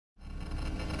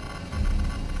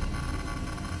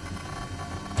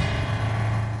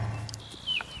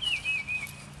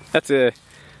That's a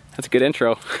good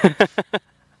intro.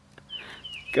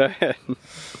 Go ahead.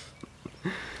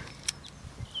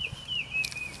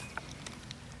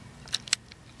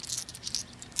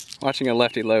 Watching a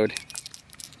lefty load.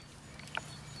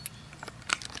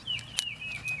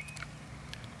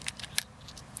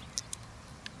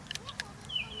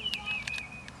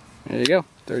 There you go.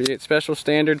 38 special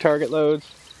standard target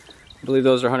loads. I believe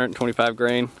those are 125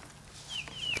 grain.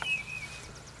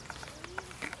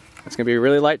 It's gonna be a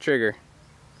really light trigger.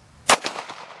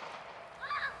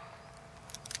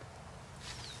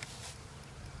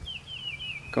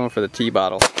 Going for the tea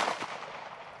bottle.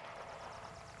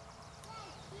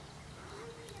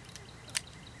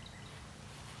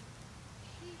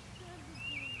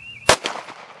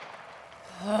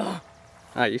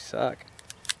 Ah, you suck.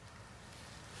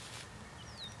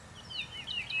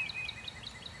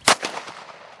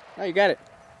 Oh, you got it.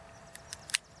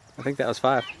 I think that was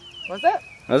 5. Was it?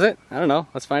 Was it? I don't know.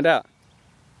 Let's find out.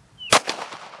 Oh.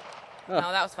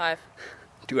 No, that was 5.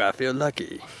 Do I feel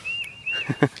lucky?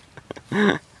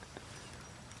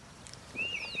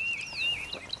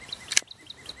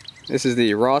 This is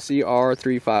the Rossi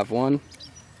R351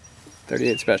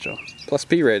 38 special plus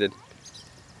P rated.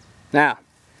 Now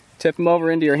tip them over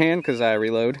into your hand because I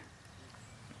reload.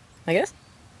 I guess?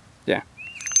 Yeah.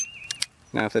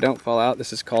 Now if they don't fall out,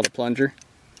 this is called a plunger.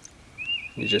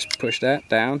 You just push that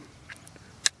down.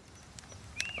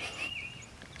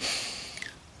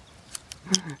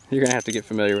 You're gonna have to get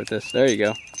familiar with this. There you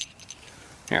go.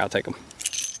 Here, I'll take them.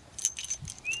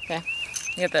 Okay,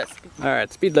 you get this.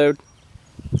 Alright, speed load.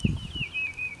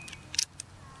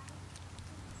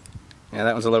 Yeah,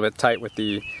 that one's a little bit tight with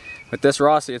this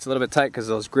Rossi. It's a little bit tight because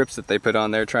those grips that they put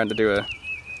on there trying to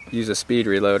use a speed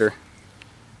reloader.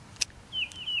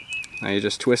 Now you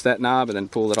just twist that knob and then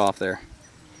pull it off there.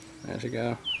 There you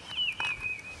go.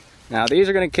 Now these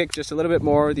are going to kick just a little bit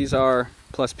more. These are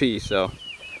plus P, so.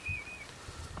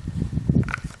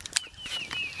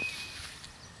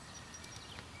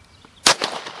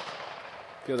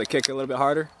 Feel they kick a little bit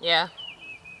harder? Yeah.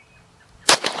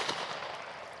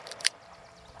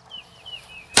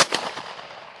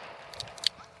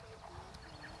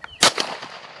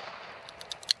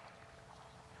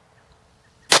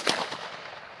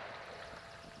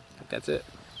 That's it.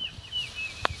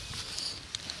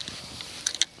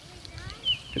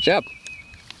 Good job.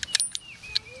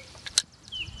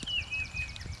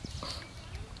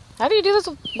 How do you do this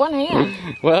with one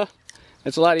hand? Well,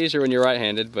 it's a lot easier when you're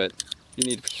right-handed, but you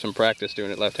need some practice doing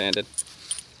it left-handed.